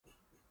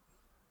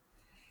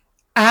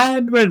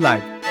And we're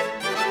live.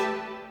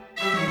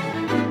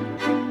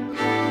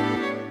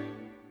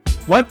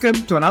 Welcome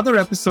to another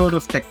episode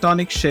of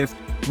Tectonic Shift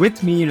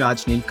with me,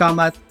 Rajneel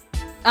Kamath.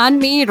 And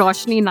me,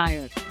 Roshni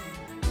Nair.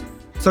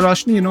 So,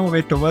 Roshni,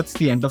 we're towards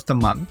the end of the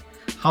month.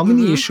 How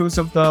many issues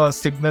of the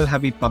Signal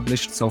have we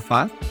published so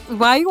far?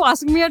 Why are you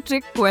asking me a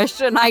trick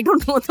question? I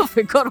don't know the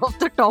figure off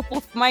the top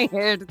of my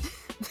head.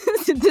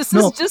 This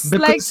is just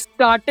like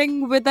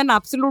starting with an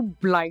absolute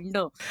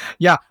blinder.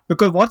 Yeah,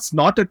 because what's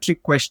not a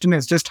trick question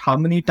is just how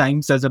many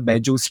times there's a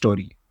Beju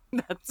story.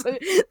 That's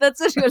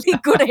a really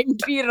good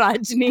entry,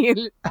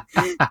 Rajneel.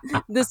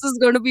 This is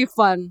going to be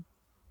fun.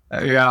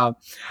 Yeah.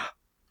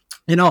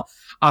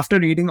 After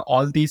reading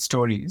all these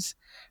stories,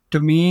 to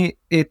me,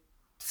 it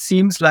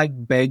seems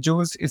like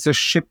Beju's is a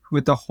ship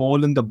with a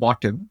hole in the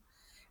bottom,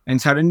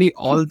 and suddenly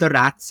all the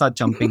rats are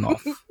jumping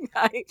off.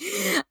 I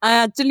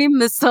actually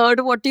misheard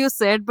what you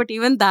said, but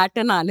even that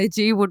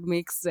analogy would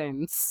make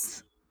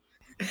sense.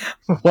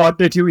 What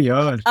did you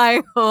hear?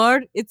 I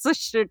heard it's a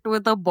shit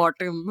with a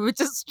bottom, which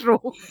is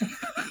true.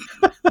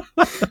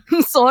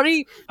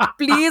 Sorry,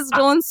 please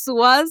don't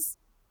sue us.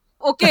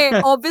 Okay,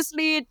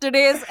 obviously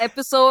today's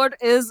episode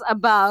is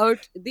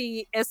about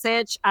the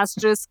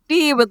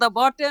SH*T with a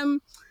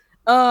bottom,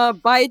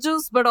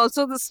 Byju's, but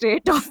also the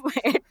state of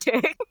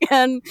EdTech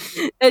and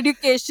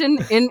education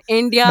in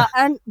India.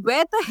 And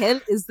where the hell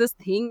is this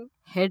thing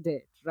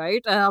headed,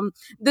 right?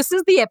 This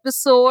is the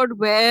episode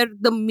where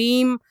the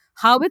meme,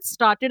 how it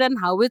started and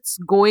how it's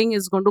going,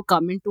 is going to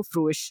come into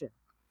fruition.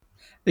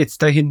 It's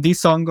the Hindi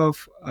song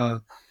of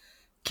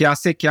Kya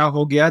se kya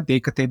ho gaya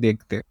dekhte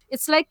dekhte.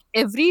 It's like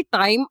every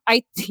time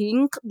I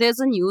think there's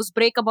a news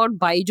break about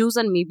Byju's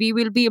and maybe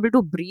we'll be able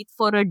to breathe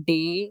for a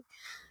day,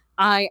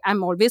 I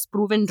am always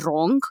proven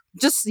wrong.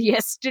 Just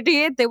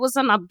yesterday, there was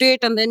an update,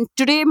 and then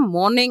today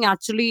morning,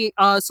 actually,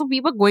 so we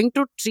were going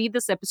to treat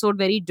this episode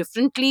very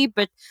differently,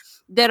 but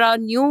there are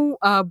new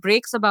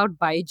breaks about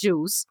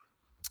Byju's.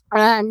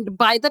 And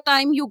by the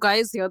time you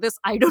guys hear this,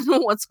 I don't know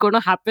what's going to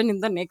happen in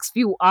the next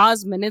few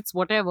hours, minutes,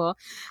 whatever.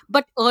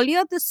 But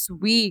earlier this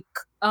week,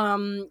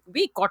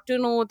 we got to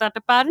know that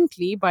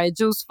apparently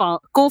Byju's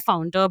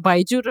co-founder,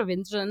 Baiju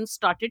Ravindran,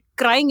 started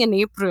crying in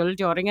April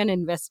during an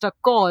investor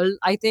call.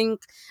 I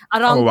think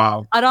around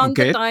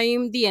the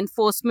time the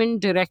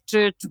enforcement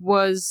directorate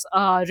was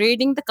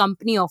raiding the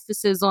company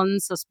offices on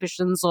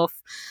suspicions of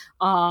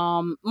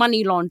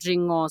money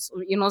laundering or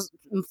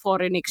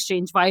foreign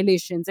exchange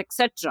violations,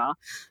 etc.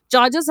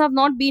 Charges have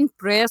not been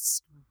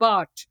pressed,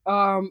 but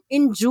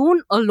in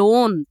June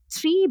alone,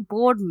 3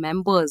 board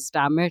members,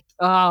 damn it,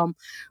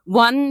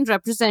 one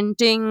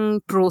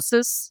representing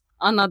Process,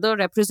 another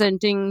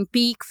representing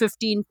Peak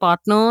 15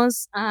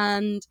 Partners,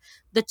 and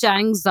the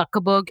Chang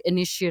Zuckerberg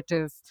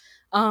Initiative.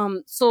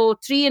 So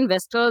 3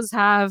 investors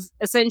have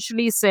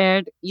essentially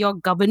said your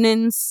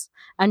governance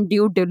and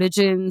due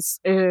diligence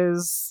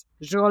is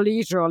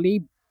really,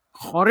 really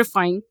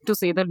horrifying, to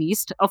say the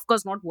least. Of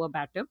course, not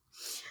verbatim.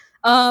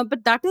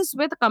 But that is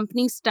where the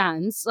company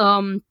stands.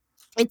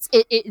 It's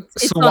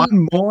so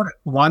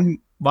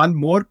one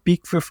more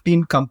Peak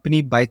 15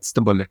 company bites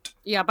the bullet.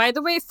 Yeah, by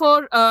the way,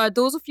 for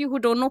those of you who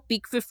don't know,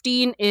 Peak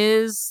 15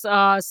 is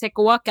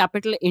Sequoia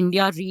Capital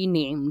India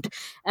renamed.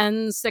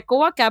 And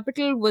Sequoia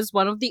Capital was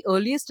one of the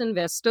earliest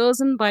investors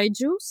in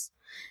Byju's.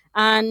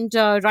 And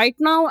right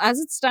now, as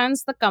it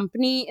stands, the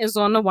company is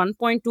on a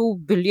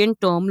 1.2 billion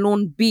term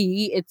loan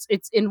B.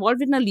 It's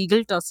involved in a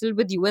legal tussle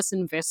with US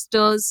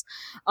investors,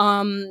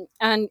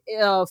 and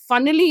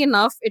funnily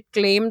enough, it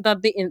claimed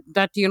that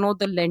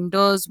the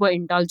lenders were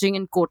indulging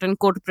in quote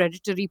unquote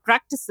predatory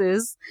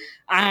practices,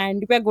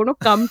 and we're going to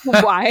come to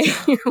why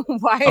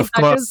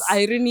that is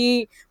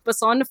irony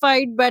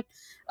personified. But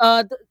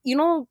the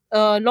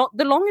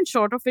long and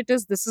short of it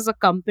is, this is a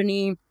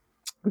company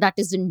that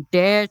is in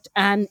debt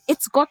and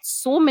it's got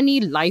so many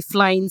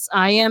lifelines.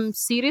 I am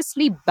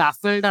seriously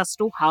baffled as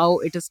to how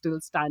it is still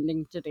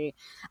standing today.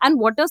 And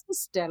what does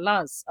this tell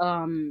us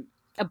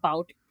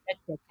about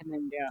EdTech in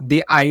India?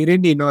 The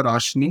irony,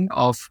 Roshni,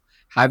 of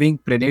having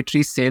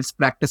predatory sales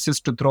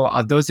practices to throw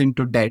others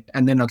into debt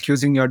and then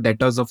accusing your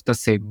debtors of the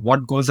same.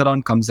 What goes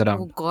around comes around.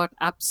 Oh God,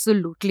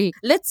 absolutely.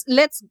 Let's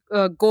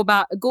go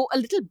a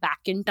little back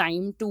in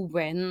time to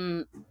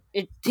when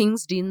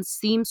things didn't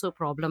seem so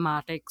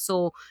problematic.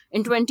 So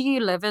in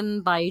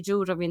 2011,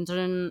 Baiju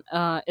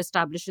Ravindran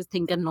establishes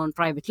Think and Learn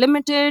Private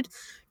Limited.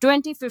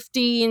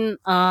 2015,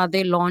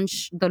 they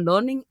launched the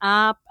learning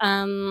app,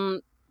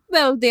 and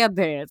well, they are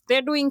there.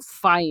 They're doing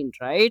fine,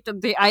 right?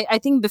 I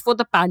think before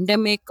the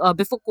pandemic,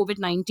 before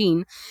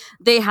COVID-19,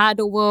 they had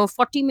over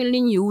 40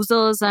 million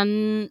users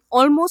and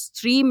almost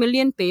 3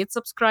 million paid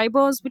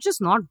subscribers, which is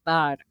not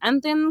bad.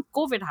 And then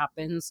COVID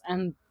happens,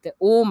 and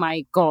oh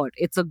my God,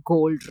 it's a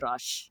gold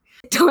rush.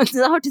 It turns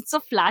out it's a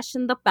flash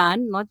in the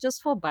pan, not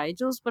just for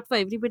Byju's, but for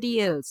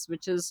everybody else,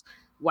 which is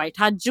White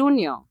Hat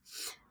Junior.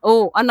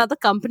 Oh, another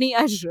company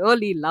I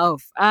really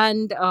love,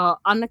 and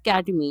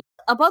Unacademy.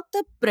 About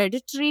the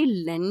predatory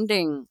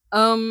lending,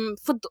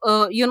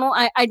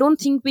 I don't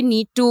think we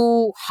need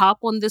to harp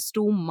on this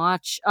too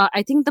much.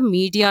 I think the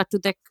media,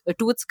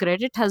 to its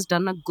credit, has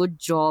done a good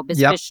job, Yep.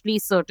 especially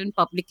certain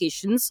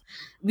publications.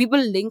 We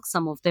will link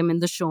some of them in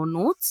the show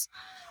notes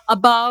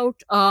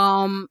about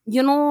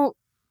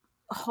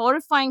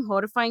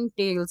horrifying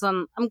tales.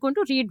 And I'm going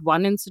to read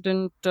one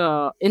incident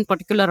in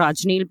particular,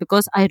 Rajneel,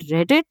 because I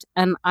read it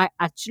and I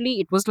actually,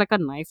 it was like a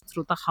knife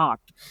through the heart.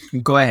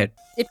 Go ahead.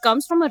 It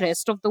comes from a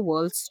rest of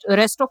world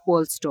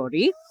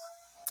story,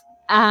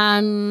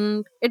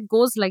 and it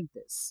goes like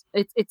this.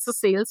 It's a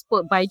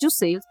Baiju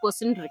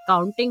salesperson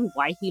recounting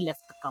why he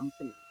left the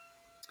company.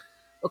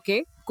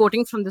 Okay,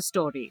 quoting from the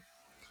story: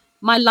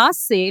 my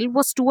last sale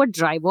was to a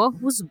driver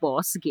whose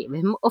boss gave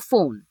him a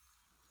phone.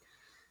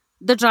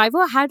 The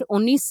driver had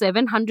only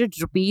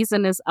 700 rupees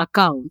in his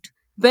account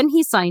when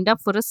he signed up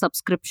for a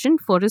subscription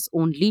for his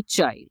only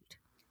child.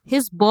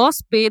 His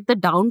boss paid the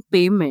down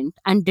payment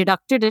and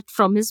deducted it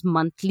from his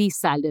monthly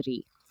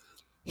salary.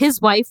 His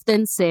wife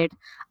then said,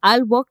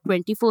 I'll work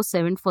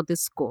 24/7 for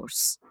this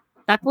course.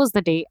 That was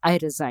the day I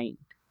resigned.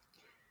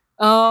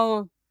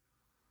 Uh,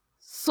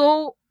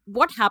 so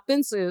what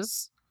happens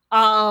is,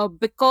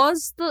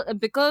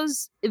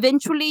 because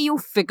eventually you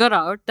figure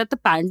out that the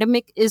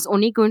pandemic is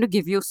only going to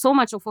give you so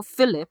much of a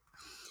fillip,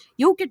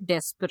 you get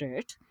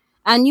desperate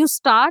and you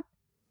start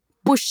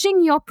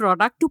pushing your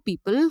product to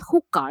people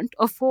who can't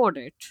afford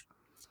it.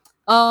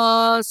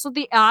 So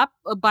the app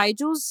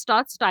Byju's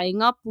starts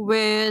tying up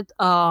with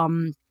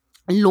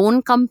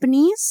loan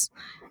companies,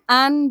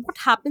 and what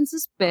happens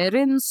is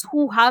parents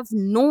who have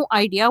no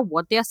idea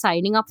what they are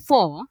signing up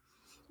for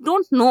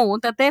don't know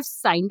that they've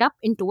signed up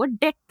into a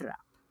debt trap.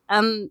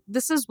 And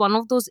this is one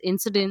of those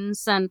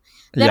incidents, and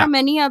there are Yeah.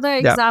 many other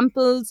Yeah.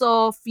 examples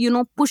of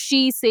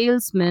pushy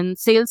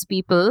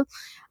salespeople,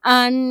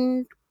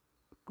 and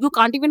you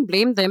can't even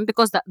blame them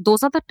because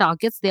those are the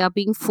targets they are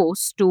being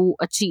forced to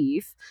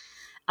achieve.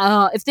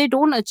 If they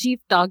don't achieve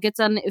targets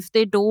and if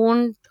they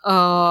don't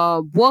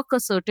work a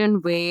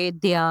certain way,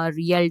 they are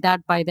yelled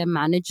at by their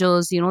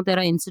managers. There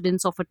are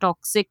incidents of a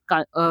toxic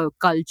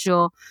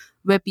culture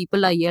where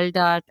people are yelled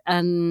at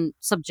and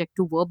subject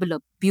to verbal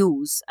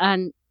abuse,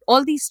 and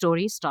all these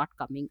stories start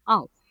coming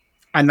out.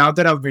 And now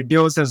there are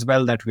videos as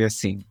well that we are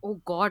seeing. Oh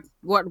God,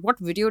 what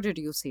video did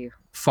you see?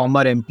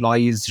 Former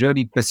employees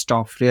really pissed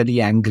off,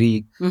 really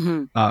angry,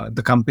 Mm-hmm.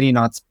 the company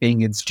not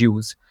paying its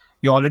dues.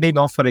 You already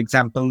know, for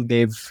example,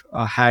 they've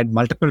had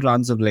multiple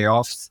rounds of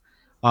layoffs.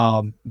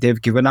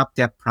 They've given up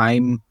their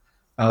prime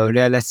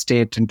real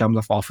estate in terms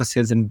of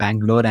offices in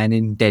Bangalore and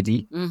in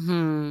Delhi.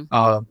 Mm-hmm.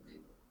 Uh,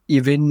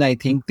 Even I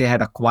think they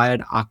had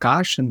acquired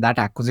Akash, and that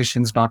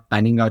acquisition's not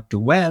panning out too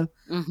well.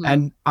 Mm-hmm.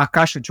 And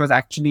Akash, which was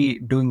actually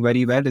doing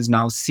very well, is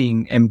now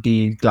seeing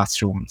empty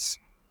classrooms.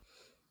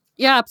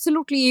 Yeah,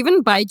 absolutely.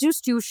 Even Baiju's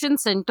tuition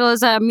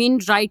centers, I mean,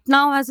 right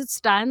now as it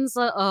stands,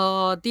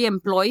 the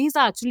employees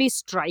are actually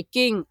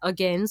striking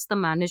against the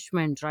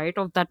management, right,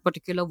 of that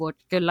particular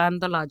vertical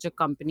and the larger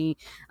company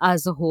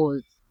as a whole.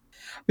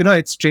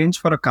 It's strange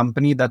for a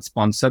company that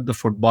sponsored the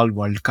Football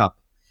World Cup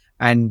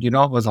and,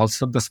 was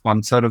also the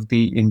sponsor of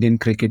the Indian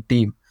cricket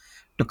team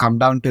to come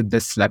down to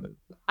this level.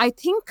 I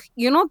think,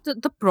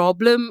 the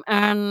problem,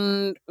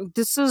 and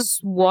this is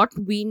what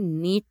we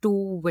need to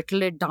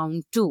whittle it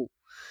down to.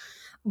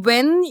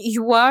 When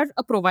you are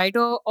a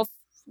provider of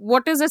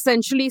what is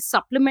essentially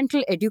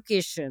supplemental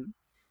education,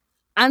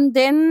 and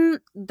then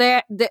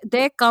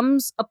there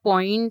comes a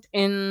point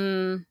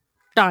in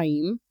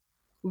time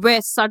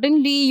where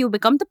suddenly you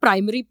become the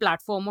primary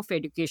platform of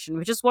education,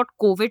 which is what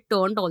COVID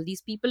turned all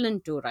these people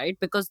into, right?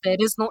 Because there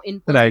is no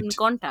in-person Right.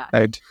 contact.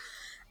 Right.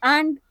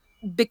 And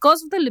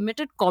because of the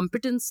limited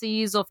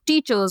competencies of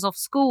teachers, of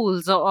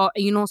schools, or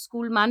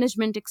school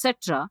management,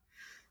 etc.,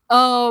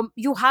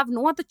 you have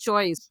no other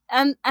choice.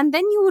 And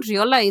then you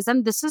realize,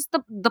 and this is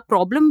the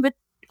problem with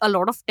a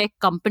lot of tech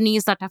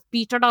companies that have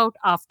petered out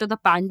after the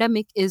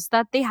pandemic, is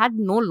that they had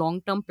no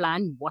long term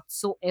plan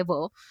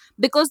whatsoever,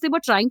 because they were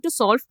trying to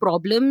solve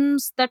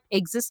problems that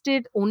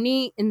existed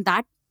only in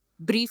that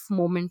brief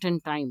moment in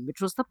time,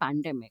 which was the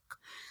pandemic.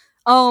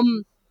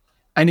 um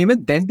And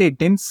even then, they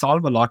didn't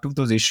solve a lot of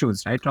those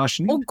issues, right, oh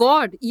Roshni?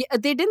 God, yeah,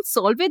 they didn't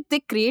solve it, they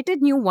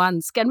created new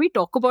ones. Can we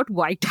talk about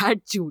White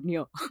Hat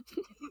Junior?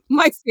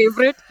 My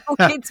favorite.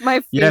 Okay, it's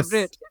my Yes.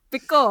 favorite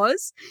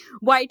because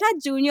White Hat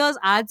Junior's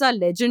ads are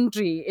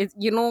legendary.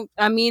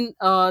 I mean,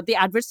 the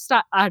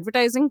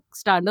Advertising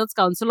Standards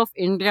Council of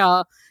India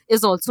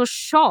is also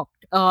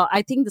shocked.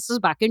 I think this is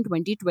back in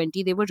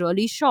 2020. They were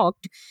really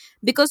shocked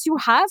because you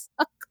have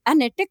an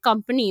EdTech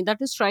company that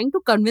is trying to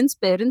convince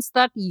parents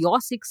that your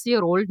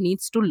 6-year-old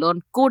needs to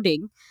learn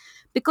coding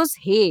because,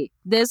 hey,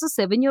 there's a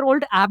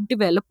 7-year-old app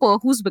developer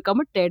who's become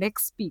a TEDx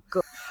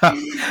speaker.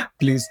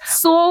 Please.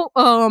 So,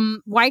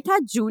 White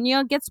Hat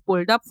Junior gets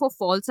pulled up for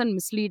false and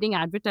misleading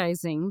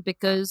advertising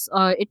because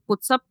it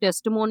puts up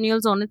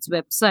testimonials on its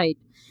website,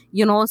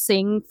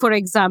 saying, for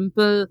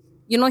example,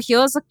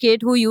 here's a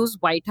kid who used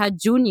White Hat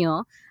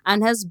Junior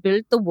and has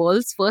built the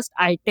world's first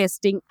eye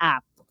testing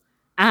app.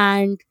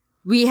 And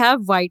We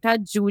have White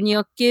Hat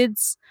Junior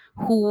kids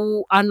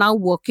who are now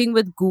working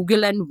with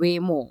Google and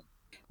Waymo.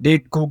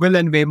 Did Google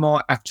and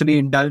Waymo actually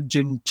indulge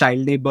in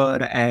child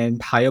labor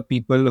and hire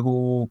people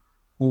who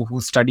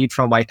studied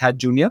from White Hat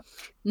Junior?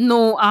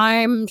 No,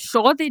 I'm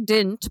sure they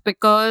didn't,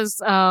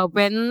 because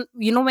when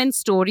when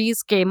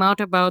stories came out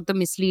about the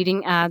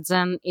misleading ads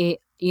and the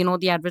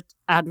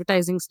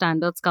Advertising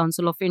Standards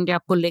Council of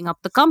India pulling up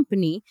the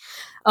company,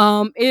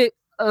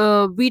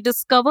 we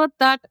discovered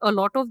that a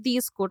lot of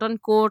these quote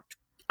unquote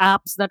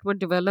apps that were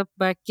developed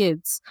by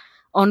kids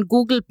on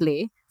Google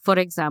Play, for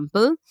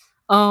example,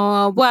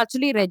 were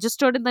actually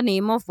registered in the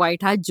name of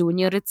White Hat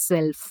Junior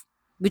itself,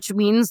 which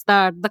means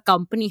that the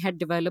company had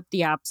developed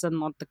the apps and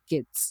not the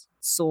kids.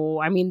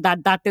 So, I mean,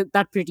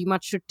 that pretty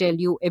much should tell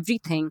you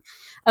everything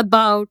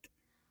about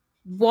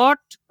what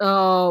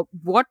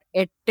what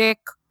edtech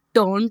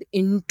turned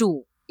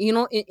into,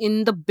 in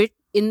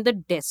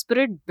the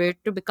desperate bit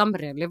to become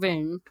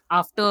relevant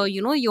after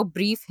your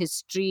brief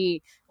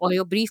history or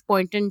your brief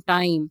point in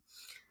time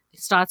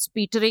starts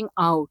petering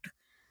out.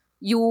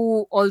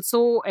 You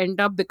also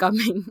end up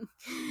becoming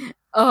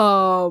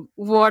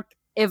what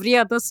every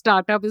other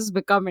startup is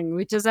becoming,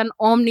 which is an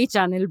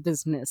omni-channel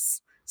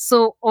business.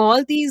 So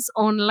all these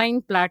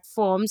online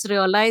platforms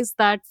realize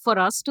that for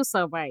us to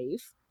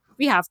survive,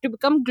 we have to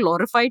become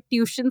glorified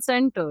tuition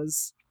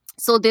centers.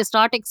 So they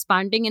start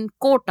expanding in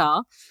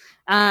quota,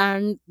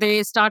 and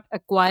they start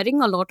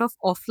acquiring a lot of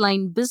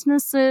offline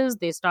businesses.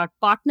 They start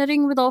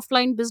partnering with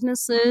offline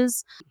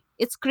businesses.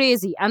 It's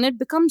crazy, and it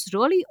becomes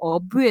really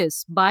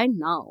obvious by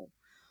now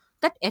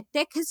that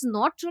edtech has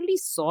not really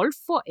solved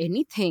for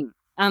anything.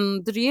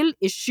 And the real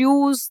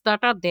issues that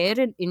are there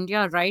in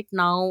India right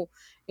now,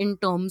 in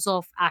terms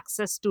of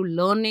access to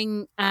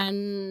learning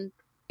and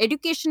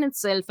education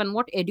itself, and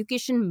what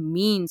education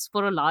means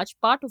for a large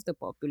part of the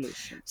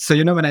population. So,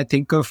 when I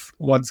think of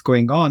what's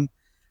going on,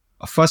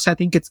 first, I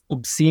think it's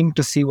obscene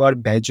to see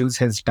what Beijing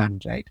has done,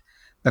 right?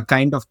 The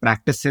kind of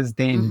practices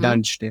they Mm-hmm.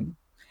 indulged in.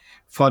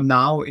 For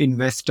now,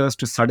 investors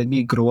to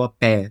suddenly grow a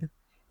pair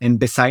and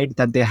decide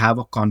that they have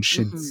a Mm-hmm.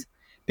 conscience,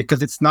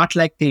 because it's not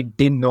like they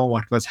didn't know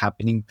what was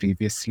happening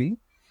previously.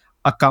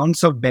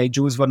 Accounts of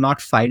Beijing were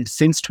not filed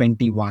since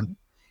 21.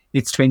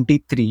 It's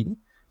 23.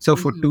 So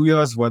for Mm-hmm. 2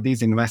 years, were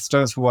these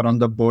investors who were on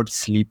the board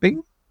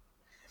sleeping?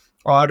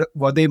 Or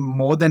were they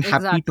more than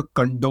happy to Exactly.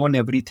 condone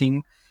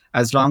everything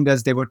as long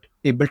as they were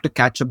able to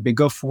catch a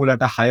bigger fool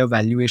at a higher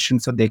valuation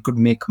so they could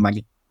make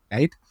money,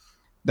 right?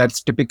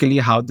 That's typically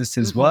how this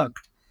has Mm-hmm.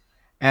 worked.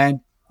 And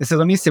this is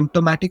only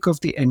symptomatic of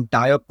the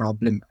entire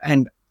problem.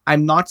 And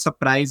I'm not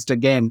surprised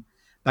again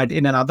that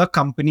in another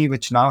company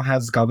which now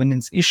has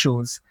governance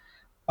issues,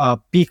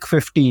 Peak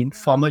 15,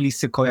 formerly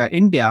Sequoia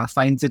India,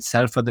 finds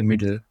itself at the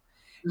middle.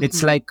 It's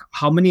Mm-hmm. like,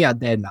 how many are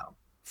there now?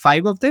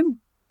 Five of them?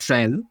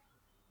 Trell,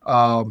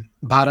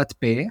 Bharat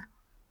Pay,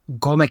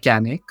 Go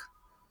Mechanic,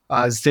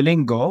 Uh-huh.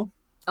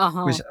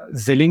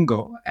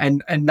 Zilingo,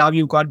 and now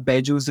you've got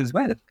Beju's as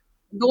well.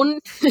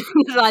 Don't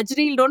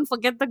Rajni, don't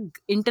forget the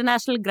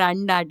international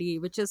granddaddy,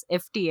 which is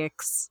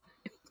FTX.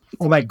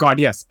 Oh my God,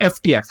 yes,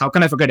 FTX. How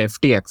can I forget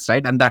FTX,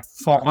 right? And that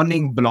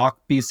fawning blog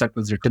piece that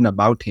was written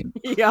about him.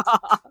 Yeah.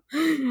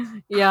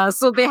 Yeah,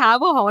 so they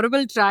have a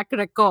horrible track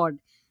record.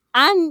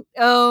 And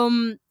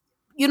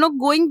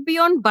going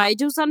beyond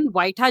Byju's and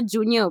White Hat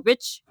Junior,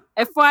 which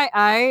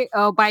FYI,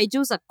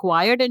 Byju's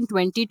acquired in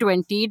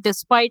 2020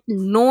 despite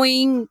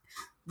knowing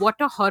what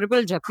a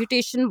horrible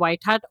reputation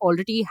White Hat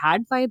already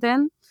had by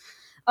then.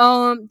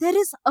 There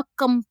is a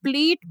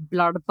complete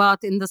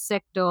bloodbath in the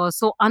sector.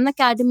 So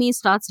Unacademy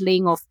starts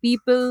laying off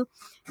people,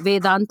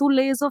 Vedantu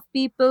lays off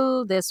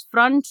people, there's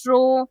Front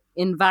Row,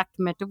 Invact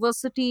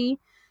Metaversity,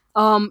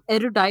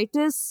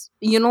 Eruditus,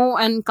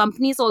 and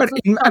companies But also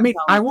I shut mean,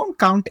 I down. won't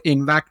count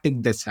Invact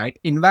in this, right?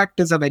 Invact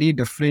is a very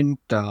different.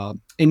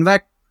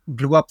 Invact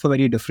blew up for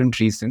very different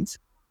reasons.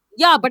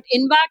 Yeah, but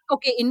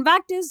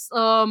Invact is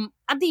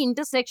at the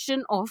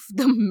intersection of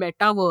the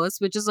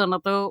metaverse, which is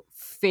another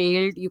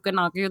failed. You can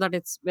argue that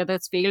it's whether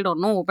it's failed or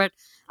no, but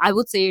I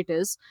would say it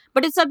is.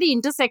 But it's at the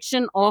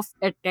intersection of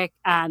tech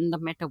and the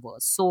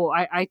metaverse. So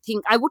I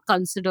think I would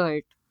consider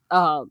it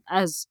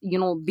as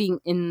being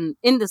in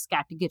this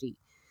category.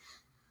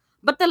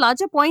 But the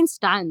larger point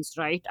stands,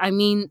 right? I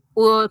mean,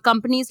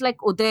 companies like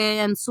Uday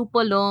and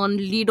Superlearn,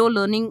 Lido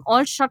Learning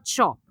all shut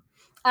shop.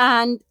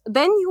 And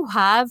then you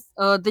have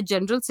the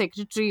General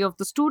Secretary of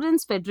the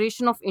Students'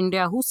 Federation of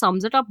India, who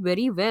sums it up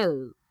very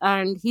well.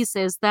 And he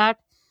says that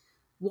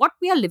what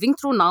we are living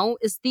through now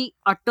is the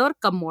utter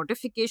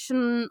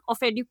commodification of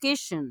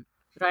education,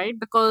 right?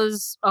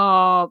 Because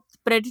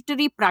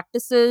predatory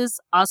practices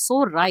are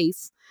so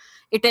rife,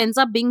 it ends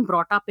up being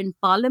brought up in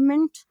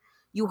parliament.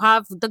 You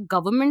have the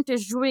government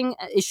issuing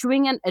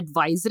an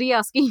advisory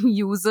asking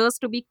users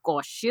to be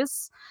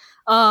cautious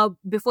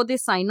before they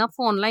sign up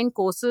for online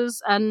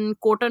courses, and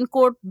quote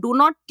unquote do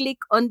not click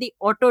on the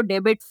auto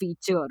debit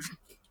feature.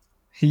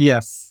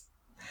 Yes,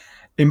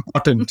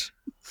 important.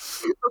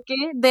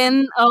 Okay,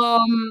 then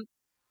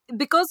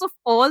because of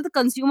all the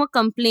consumer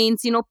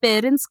complaints,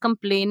 parents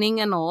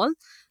complaining and all,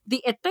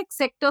 the EdTech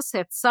sector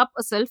sets up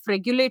a self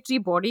regulatory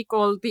body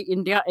called the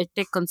India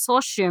EdTech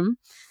Consortium,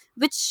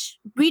 which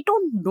we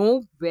don't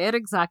know where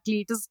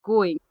exactly it is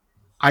going.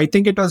 I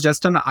think it was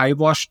just an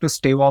eyewash to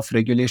stave off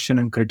regulation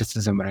and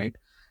criticism, right?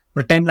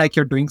 Pretend like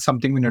you're doing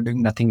something when you're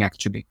doing nothing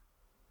actually.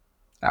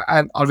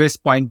 I always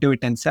point to it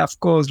and say, of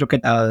course, look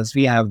at us.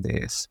 We have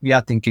this. We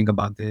are thinking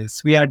about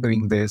this. We are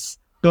doing this.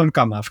 Don't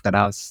come after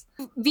us.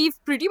 We've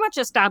pretty much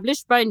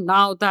established by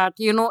now that,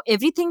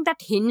 everything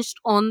that hinged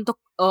on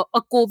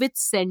a COVID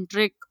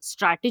centric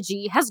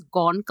strategy has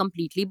gone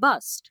completely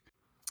bust.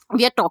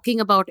 We are talking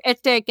about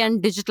edtech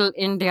and digital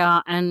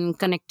India and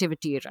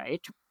connectivity,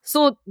 right?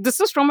 So this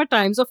is from a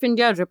Times of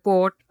India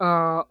report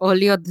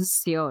earlier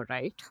this year,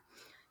 right?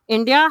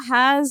 India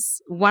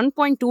has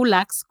 1.2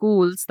 lakh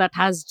schools that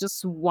has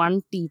just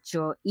one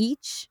teacher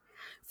each.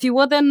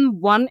 Fewer than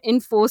one in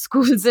four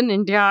schools in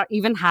India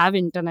even have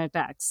internet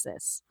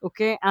access.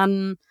 Okay.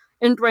 And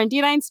in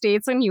 29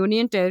 states and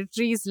union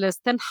territories, less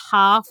than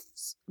half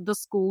the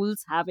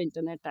schools have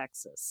internet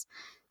access.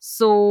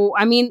 So,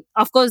 I mean,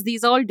 of course,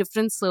 these are all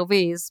different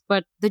surveys,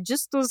 but the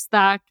gist is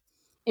that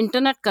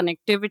internet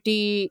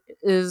connectivity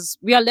is,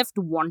 we are left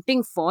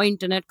wanting for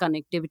internet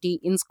connectivity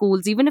in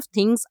schools even if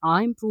things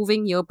are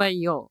improving year by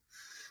year.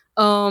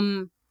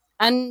 Um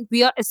and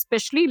we are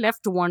especially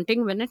left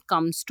wanting when it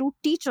comes to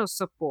teacher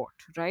support,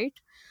 right?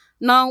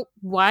 Now,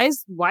 why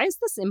is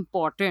this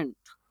important?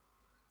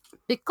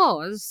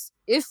 Because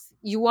if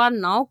you are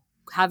now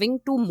having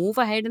to move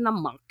ahead in a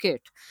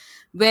market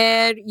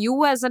where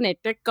you as an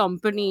edtech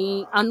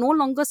company are no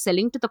longer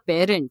selling to the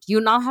parent, you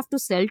now have to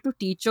sell to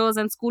teachers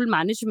and school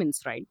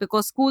managements, right?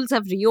 Because schools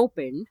have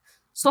reopened.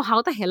 So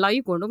how the hell are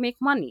you going to make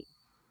money?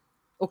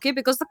 Okay,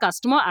 because the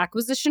customer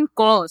acquisition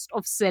cost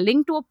of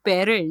selling to a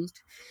parent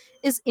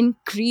is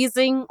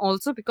increasing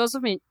also because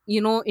of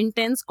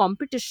intense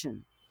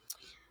competition.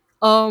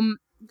 um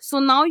so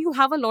now you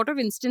have a lot of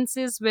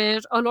instances where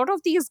a lot of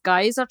these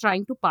guys are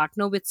trying to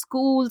partner with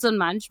schools and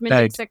management,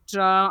 Right.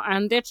 etc.,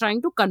 and they're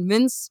trying to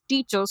convince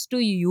teachers to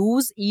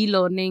use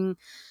e-learning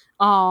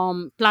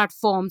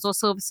platforms or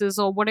services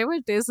or whatever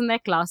it is in their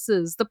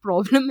classes. The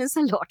problem is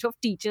a lot of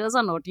teachers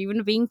are not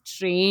even being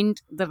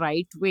trained the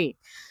right way,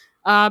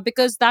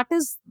 because that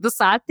is the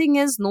sad thing,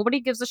 is nobody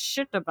gives a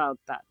shit about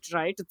that,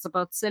 right? It's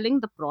about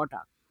selling the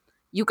product.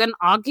 You can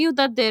argue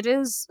that there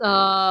is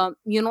a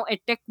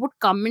tech would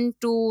come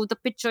into the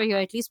picture here,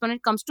 at least when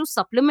it comes to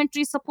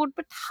supplementary support,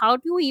 but how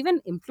do you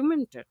even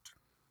implement it?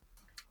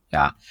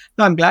 Yeah.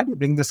 No, I'm glad you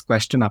bring this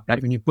question up,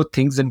 right? When you put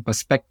things in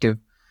perspective,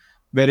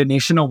 we're a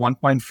nation of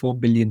 1.4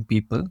 billion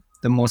people,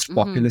 the most Mm-hmm.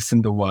 populous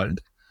in the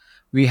world.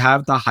 We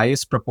have the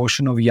highest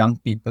proportion of young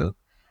people,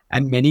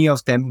 and many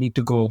of them need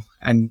to go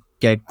and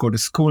go to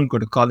school, go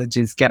to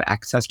colleges, get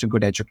access to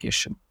good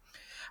education.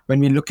 When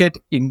we look at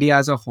India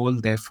as a whole,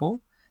 therefore,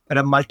 there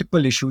are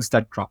multiple issues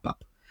that crop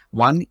up.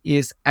 One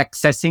is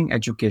accessing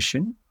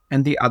education,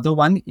 and the other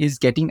one is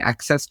getting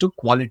access to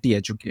quality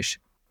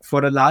education.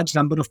 For a large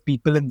number of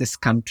people in this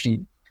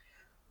country,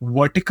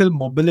 vertical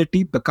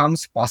mobility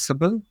becomes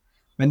possible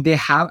when they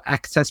have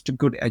access to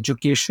good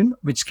education,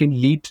 which can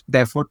lead,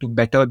 therefore, to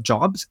better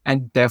jobs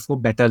and therefore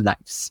better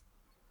lives,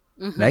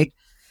 Mm-hmm. right?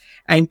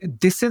 And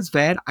this is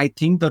where I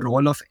think the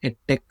role of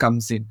EdTech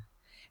comes in.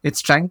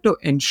 It's trying to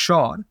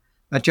ensure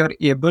that you're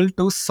able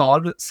to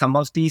solve some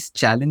of these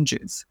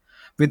challenges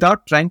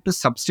without trying to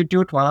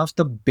substitute one of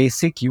the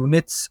basic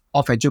units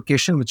of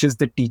education, which is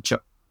the teacher.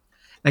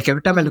 Like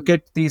every time I look Mm-hmm.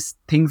 at these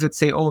things that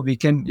say, oh, we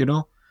can,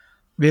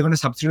 we're going to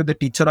substitute the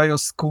teacher or your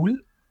school,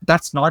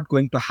 that's not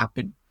going to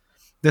happen.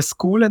 The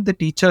school and the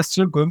teacher are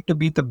still going to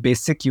be the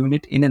basic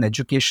unit in an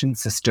education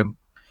system.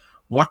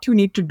 What you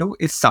need to do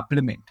is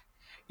supplement.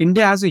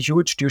 India has a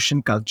huge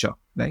tuition culture,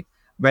 right?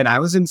 When I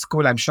was in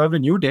school, I'm sure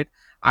when you did,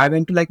 I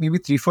went to like maybe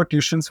three, four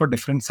tuitions for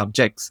different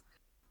subjects.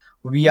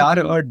 We are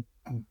Mm-hmm.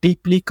 a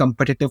deeply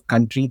competitive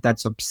country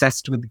that's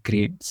obsessed with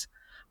grades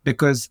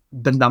because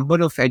the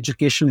number of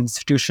educational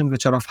institutions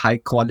which are of high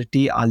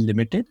quality are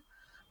limited.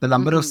 The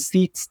number of Mm-hmm.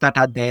 seats that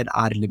are there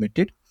are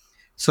limited.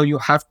 So you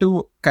have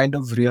to kind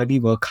of really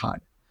work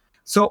hard.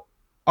 So,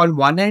 on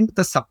one end,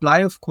 the supply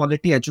of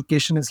quality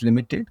education is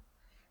limited,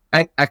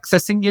 and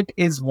accessing it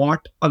is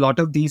what a lot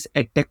of these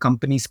edtech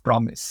companies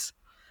promise.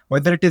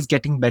 Whether it is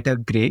getting better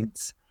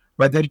grades,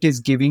 whether it is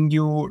giving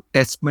you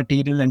test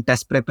material and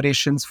test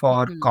preparations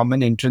for Mm-hmm.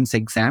 common entrance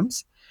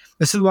exams,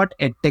 this is what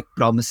edtech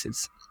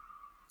promises.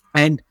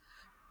 And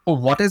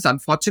what has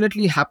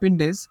unfortunately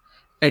happened is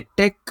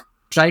EdTech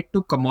tried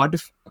to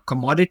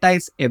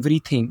commoditize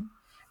everything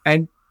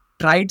and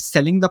tried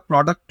selling the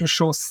product to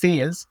show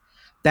sales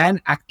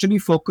than actually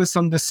focus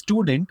on the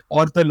student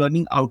or the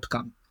learning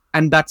outcome.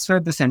 And that's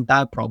where this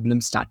entire problem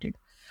started.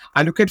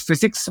 I look at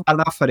physics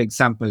wala, for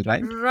example,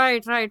 right?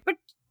 Right, right. But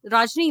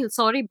Rajni,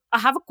 sorry, I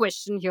have a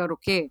question here,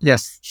 okay?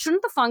 Yes.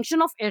 Shouldn't the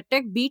function of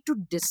edtech be to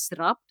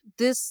disrupt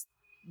this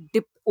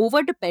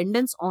over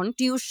dependence on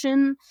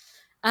tuition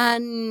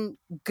and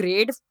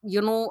grade,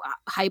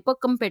 hyper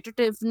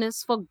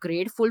competitiveness for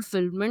grade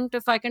fulfillment,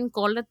 if I can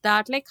call it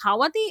that? Like, how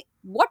are they,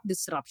 what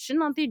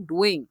disruption are they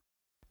doing?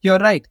 You're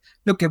right.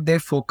 Look, if they're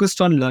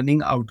focused on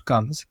learning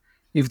outcomes,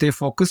 if they're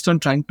focused on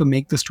trying to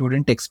make the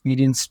student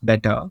experience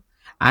better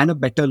and a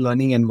better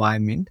learning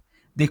environment,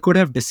 they could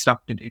have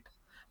disrupted it.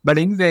 But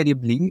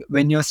invariably,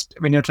 when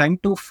you're trying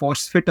to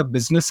force fit a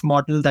business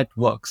model that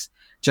works,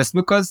 just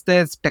because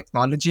there's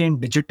technology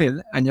and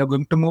digital, and you're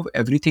going to move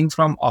everything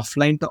from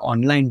offline to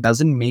online,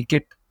 doesn't make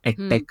it a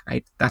tech, Hmm.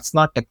 right? That's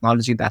not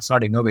technology. That's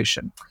not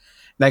innovation.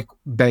 Like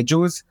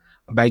Baiju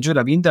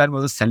Ravindran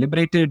was a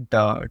celebrated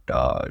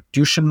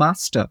tuition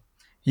master.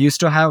 He used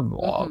to have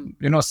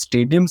Mm-hmm.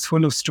 stadiums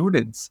full of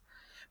students.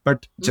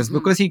 But just Mm-hmm.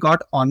 because he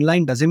got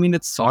online doesn't mean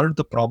it solved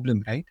the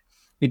problem, right?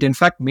 It in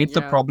fact made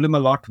the Yeah. problem a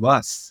lot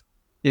worse,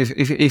 if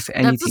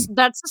anything.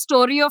 That's the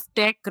story of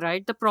tech,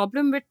 right? The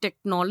problem with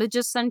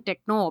technologists and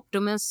techno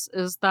optimists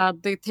is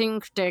that they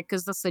think tech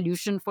is the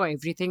solution for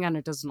everything, and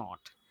it is not.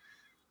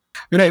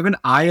 Even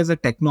I, as a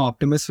techno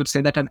optimist, would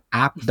say that an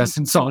app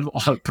doesn't solve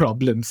all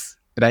problems,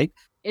 right?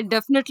 It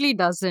definitely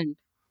doesn't.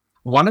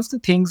 One of the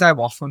things I've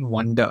often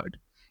wondered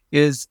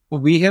is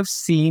we have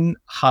seen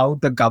how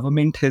the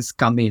government has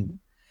come in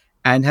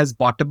and has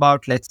brought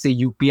about, let's say,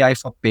 UPI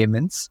for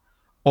payments,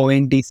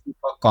 ONDC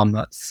for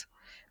commerce.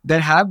 There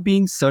have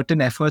been certain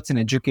efforts in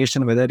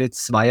education, whether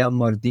it's Swayam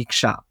or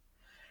Diksha,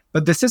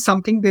 but this is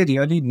something they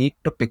really need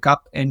to pick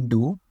up and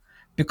do,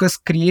 because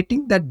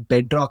creating that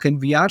bedrock, and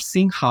we are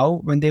seeing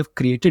how when they've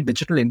created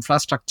digital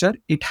infrastructure,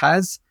 it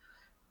has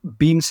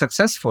been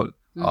successful.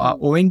 Hmm.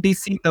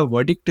 ONDC, the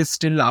verdict is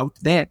still out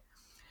there,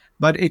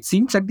 but it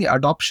seems like the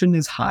adoption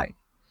is high.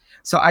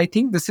 So I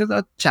think this is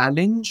a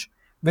challenge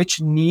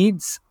which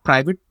needs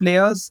private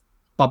players,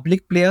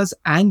 public players,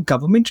 and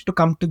government to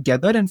come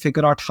together and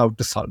figure out how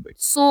to solve it.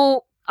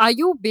 So, are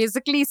you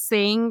basically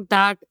saying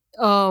that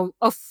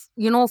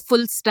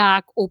full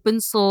stack open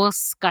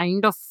source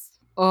kind of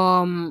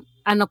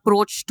an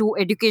approach to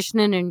education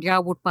in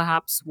India would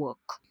perhaps work?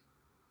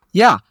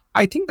 Yeah,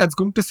 I think that's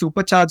going to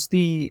supercharge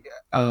the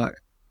uh,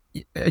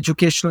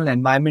 educational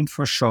environment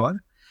for sure.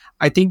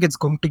 I think it's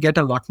going to get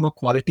a lot more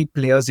quality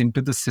players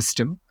into the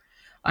system.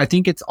 I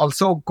think it's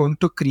also going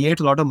to create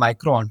a lot of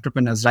micro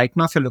entrepreneurs. Right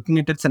now, if you're looking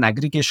at it, it's an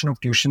aggregation of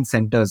tuition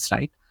centers,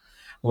 right?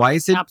 Why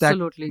is it that,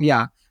 Absolutely.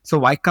 yeah, so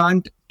why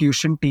can't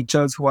tuition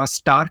teachers who are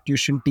star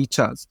tuition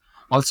teachers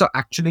also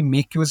actually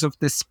make use of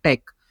this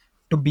tech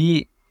to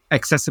be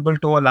accessible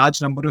to a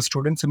large number of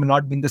students who may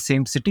not be in the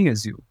same city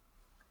as you?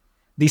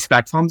 These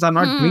platforms are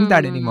not doing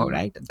that anymore, Hmm.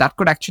 right? That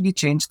could actually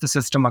change the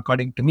system,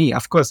 according to me.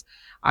 Of course,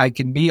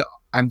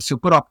 I'm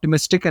super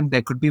optimistic, and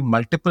there could be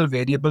multiple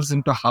variables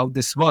into how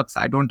this works.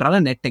 I don't run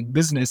a net tech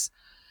business,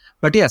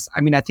 but yes,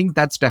 I mean, I think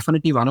that's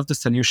definitely one of the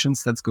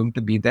solutions that's going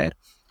to be there.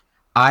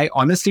 I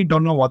honestly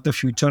don't know what the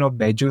future of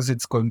Beijos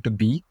is going to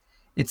be.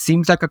 It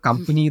seems like a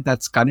company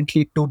that's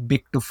currently too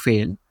big to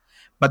fail.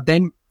 But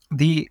then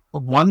the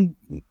one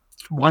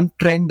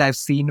trend I've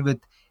seen with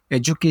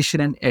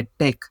education and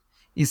edtech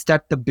is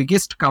that the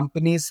biggest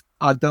companies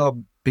are the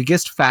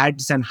biggest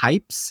fads and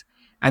hypes,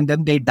 and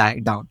then they die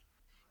down.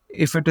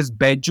 If it is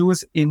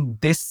Beijos in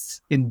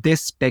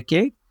this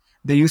decade,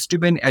 there used to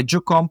be an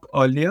EduComp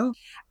earlier,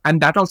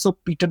 and that also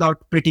petered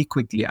out pretty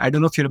quickly. I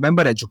don't know if you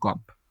remember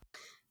EduComp.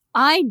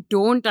 I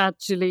don't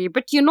actually,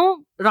 but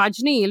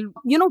Rajneel,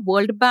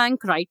 World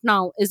Bank right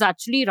now is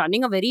actually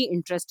running a very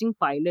interesting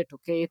pilot.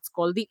 Okay, it's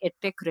called the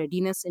EdTech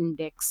Readiness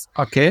Index.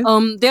 Okay,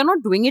 They're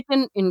not doing it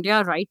in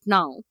India right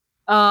now.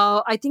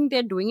 I think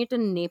they're doing it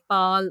in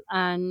Nepal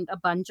and a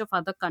bunch of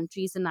other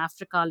countries in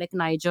Africa, like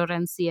Niger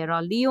and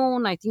Sierra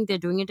Leone. I think they're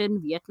doing it in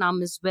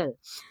Vietnam as well.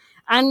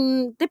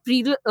 And the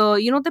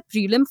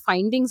prelim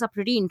findings are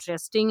pretty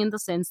interesting in the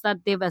sense that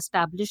they've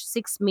established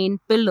six main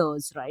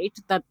pillars, right?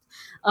 That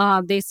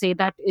they say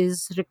that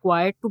is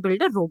required to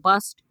build a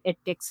robust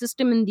edtech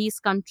system in these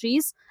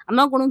countries. I'm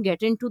not going to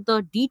get into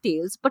the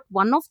details, but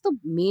one of the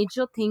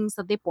major things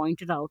that they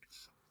pointed out,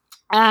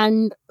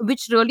 and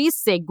which really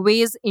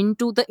segues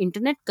into the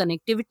internet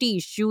connectivity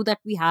issue that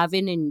we have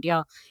in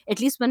India,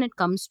 at least when it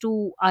comes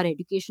to our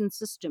education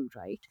system,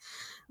 right?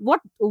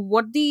 What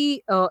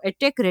the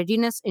EdTech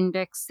Readiness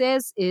Index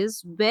says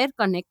is where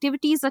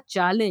connectivity is a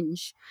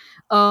challenge,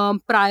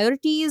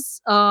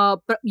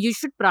 you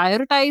should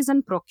prioritize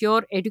and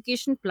procure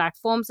education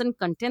platforms and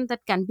content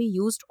that can be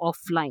used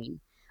offline.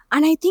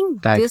 And I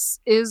think right.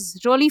 this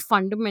is really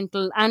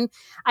fundamental. And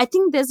I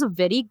think there's a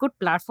very good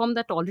platform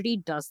that already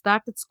does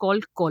that. It's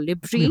called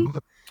Colibri.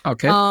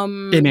 Okay.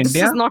 In This is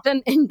India? not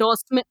an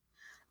endorsement.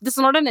 This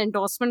is not an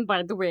endorsement,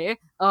 by the way,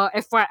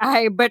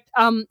 FYI. But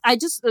I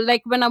just,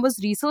 like, when I was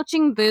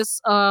researching this,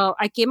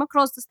 I came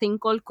across this thing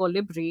called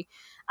Colibri,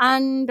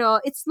 and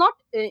it's not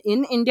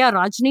in India,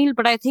 Rajneel,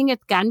 but I think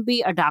it can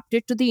be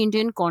adapted to the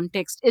Indian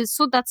context.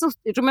 So that's a,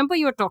 remember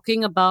you were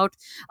talking about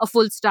a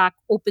full stack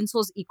open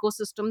source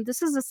ecosystem.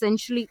 This is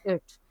essentially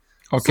it.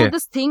 So Okay,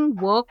 this thing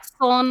works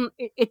on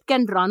it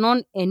can run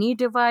on any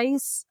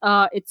device.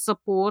 It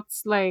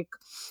supports like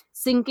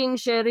syncing,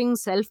 sharing,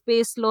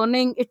 self-paced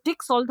learning. It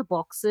ticks all the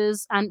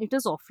boxes and it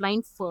is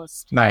offline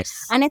first.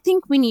 nice. And I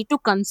think we need to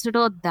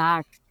consider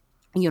that.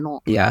 you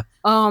know. Yeah.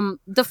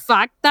 The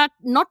fact that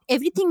not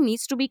everything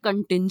needs to be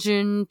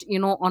contingent,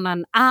 on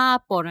an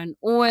app or an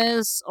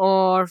OS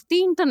or the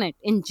internet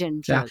in Yeah,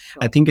 general.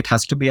 I think it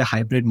has to be a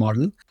hybrid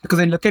model because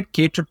I look at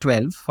K to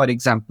 12, for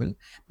example,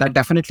 that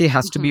definitely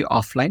has to be Mm-hmm,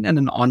 offline and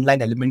an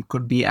online element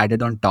could be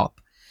added on top.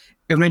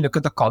 If I look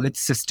at the college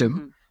system,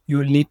 mm-hmm, you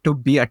will need to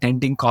be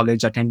attending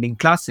college, attending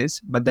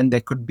classes, but then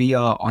there could be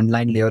a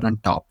online layer on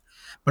top.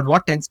 But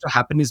what tends to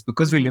happen is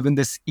because we mm-hmm, live in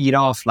this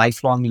era of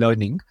lifelong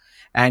learning,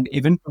 and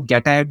even to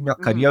get ahead in your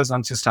mm-hmm, careers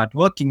once you start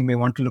working, you may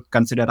want to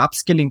consider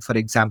upskilling, for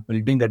example,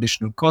 doing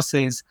additional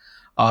courses,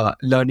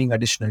 learning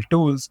additional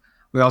tools.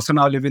 We also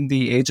now live in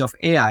the age of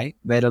AI,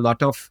 where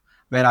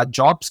our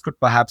jobs could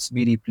perhaps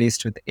be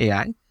replaced with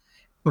AI.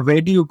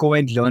 Where do you go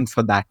and learn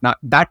for that? Now,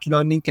 that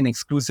learning can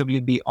exclusively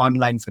be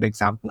online, for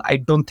example. I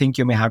don't think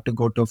you may have to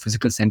go to a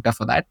physical center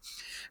for that.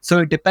 So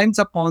it depends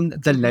upon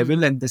the mm-hmm,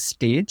 level and the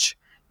stage.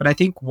 But I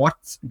think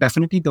what's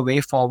definitely the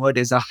way forward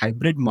is a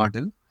hybrid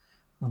model,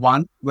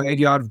 one where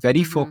you are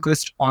very mm-hmm,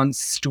 focused on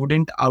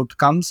student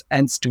outcomes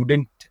and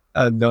student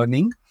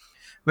learning,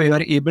 where you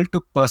are able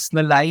to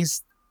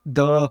personalize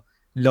the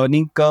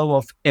learning curve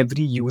of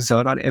every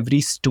user or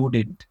every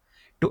student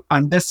to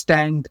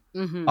understand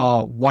mm-hmm.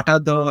 what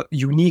are the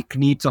unique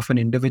needs of an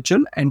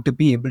individual and to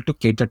be able to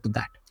cater to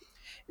that.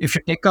 If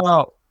you take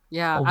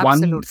Yeah, a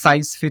one absolutely.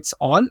 size fits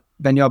all,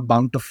 then you're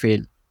bound to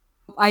fail.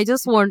 I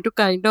just want to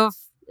kind of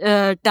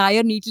tie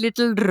a neat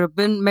little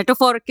ribbon,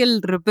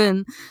 metaphorical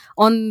ribbon,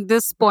 on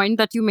this point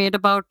that you made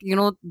about,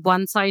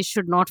 one size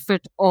should not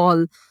fit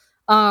all.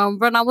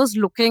 When I was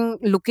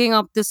looking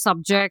up this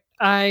subject,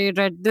 I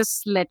read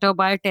this letter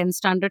by a 10th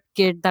standard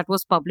kid that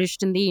was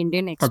published in the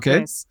Indian Okay.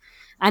 Express,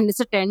 and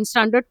it's a 10th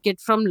standard kid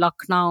from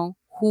Lucknow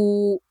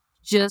who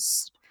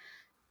just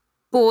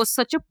post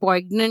such a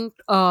poignant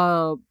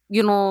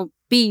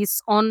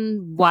piece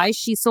on why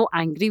she's so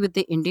angry with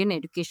the Indian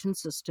education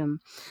system.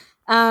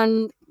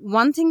 And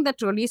one thing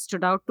that really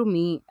stood out to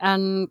me,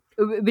 and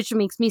which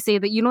makes me say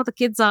that, the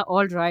kids are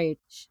all right.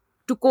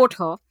 To quote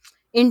her,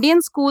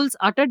 Indian schools'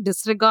 utter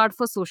disregard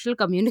for social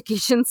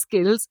communication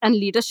skills and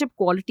leadership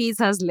qualities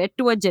has led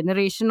to a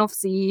generation of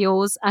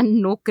CEOs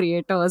and no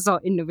creators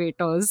or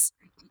innovators.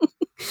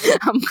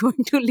 I'm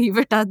going to leave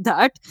it at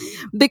that,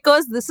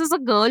 because this is a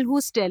girl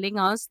who's telling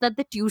us that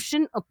the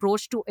tuition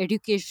approach to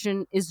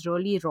education is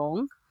really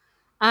wrong.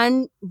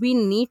 And we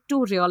need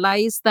to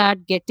realize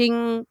that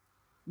getting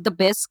the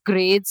best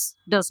grades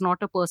does not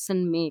a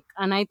person make.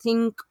 And I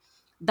think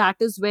that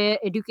is where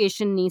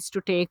education needs to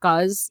take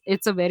us.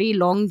 It's a very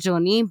long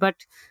journey, but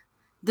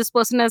this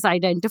person has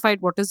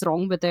identified what is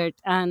wrong with it,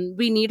 and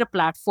we need a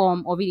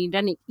platform, or we need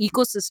an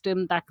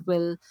ecosystem that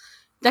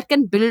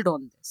can build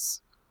on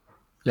this.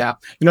 Yeah.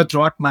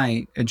 Throughout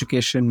my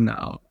education,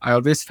 I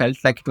always felt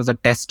like it was a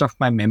test of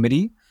my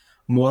memory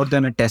more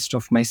than a test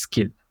of my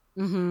skill.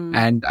 Hmm.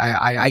 And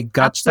I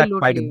grudge that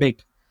quite a Absolutely.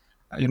 bit.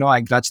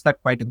 I grudge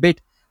that quite a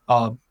bit.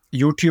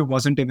 YouTube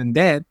wasn't even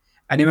there,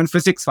 and even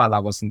Physics Wala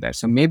wasn't there.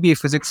 So maybe if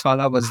Physics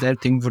Wala was there,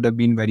 things would have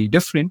been very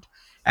different.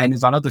 And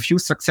it's one of the few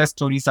success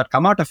stories that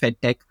come out of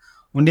EdTech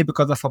only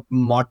because of a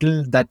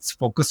model that's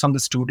focused on the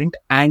student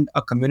and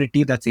a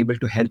community that's able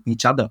to help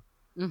each other.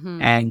 Hmm.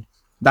 And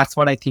that's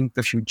what I think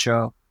the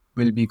future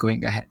will be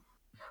going ahead.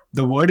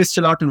 The word is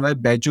still out on where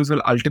Bearjuice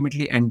will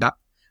ultimately end up.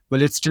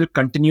 Will it still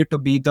continue to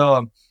be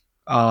the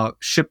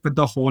ship with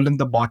the hole in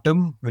the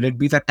bottom? Will it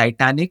be the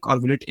Titanic or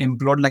will it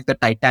implode like the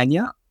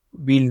Titania?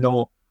 We'll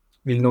know.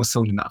 We'll know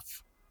soon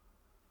enough.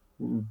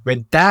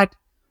 With that,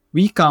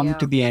 we come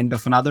to Yeah. the end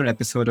of another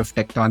episode of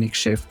Tectonic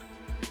Shift.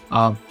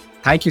 Uh,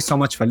 Thank you so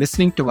much for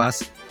listening to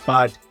us.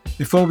 But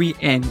before we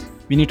end,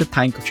 we need to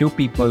thank a few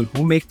people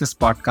who make this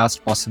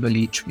podcast possible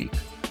each week.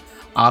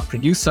 Our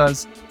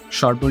producers,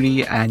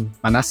 Sharburi and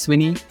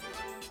Manaswini,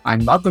 are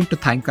not going to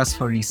thank us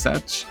for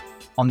research.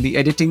 On the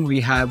editing, we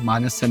have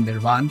Manas and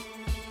Nirvan,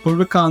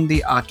 Purvika on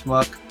the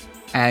artwork,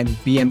 and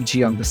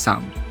BMG on the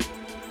sound.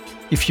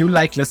 If you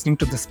like listening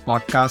to this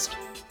podcast,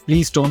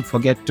 please don't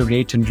forget to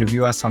rate and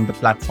review us on the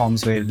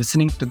platforms where you're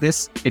listening to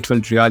this. It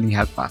will really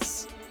help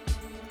us.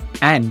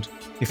 And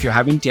if you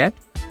haven't yet,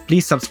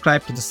 please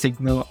subscribe to The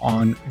Signal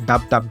on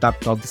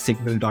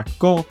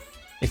www.thesignal.co.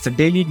 It's a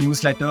daily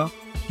newsletter.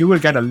 You will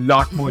get a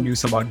lot more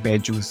news about Bear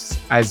Juice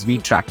as we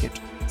track it.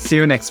 See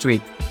you next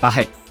week.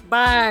 Bye.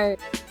 Bye.